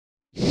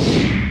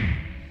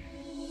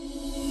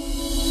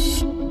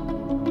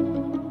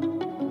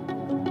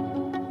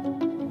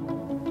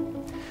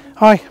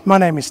Hi, my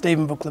name is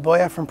Stevan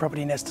Vuk-Loboya from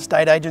Property Nest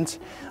Estate Agents.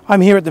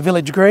 I'm here at the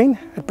Village Green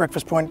at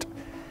Breakfast Point,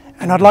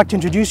 and I'd like to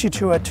introduce you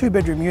to a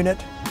 2-bedroom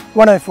unit,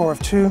 104 of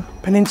 2,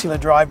 Peninsula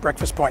Drive,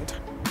 Breakfast Point.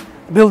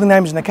 The building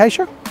name is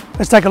Acacia.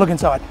 Let's take a look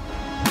inside.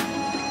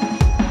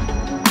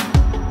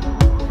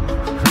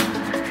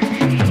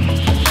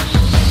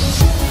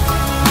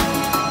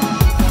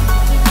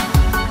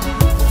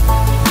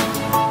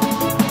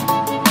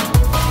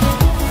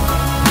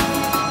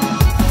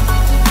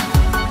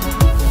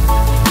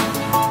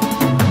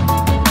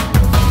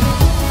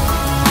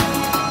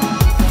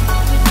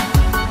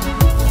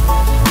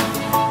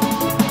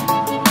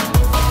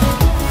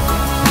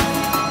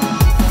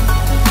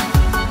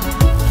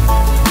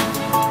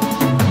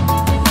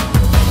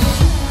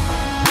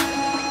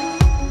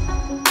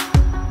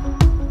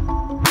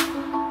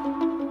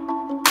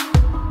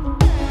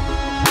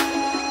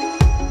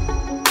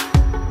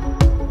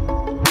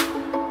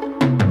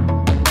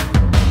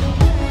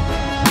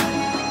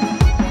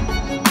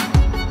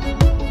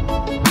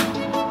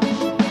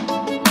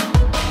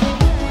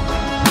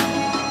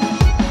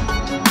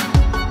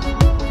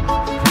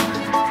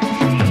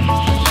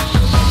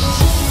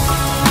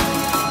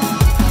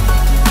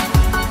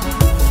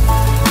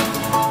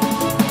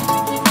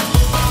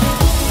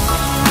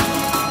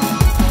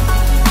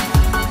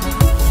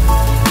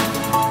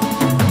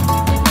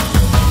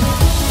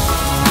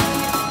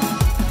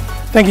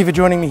 Thank you for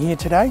joining me here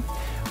today.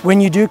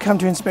 When you do come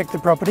to inspect the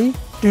property,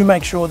 do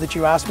make sure that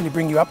you ask me to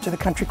bring you up to the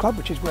country club,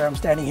 which is where I'm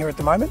standing here at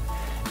the moment.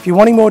 If you're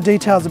wanting more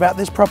details about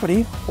this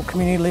property or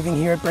community living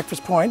here at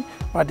Breakfast Point,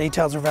 my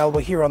details are available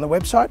here on the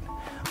website.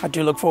 I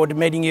do look forward to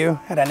meeting you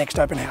at our next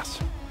open house.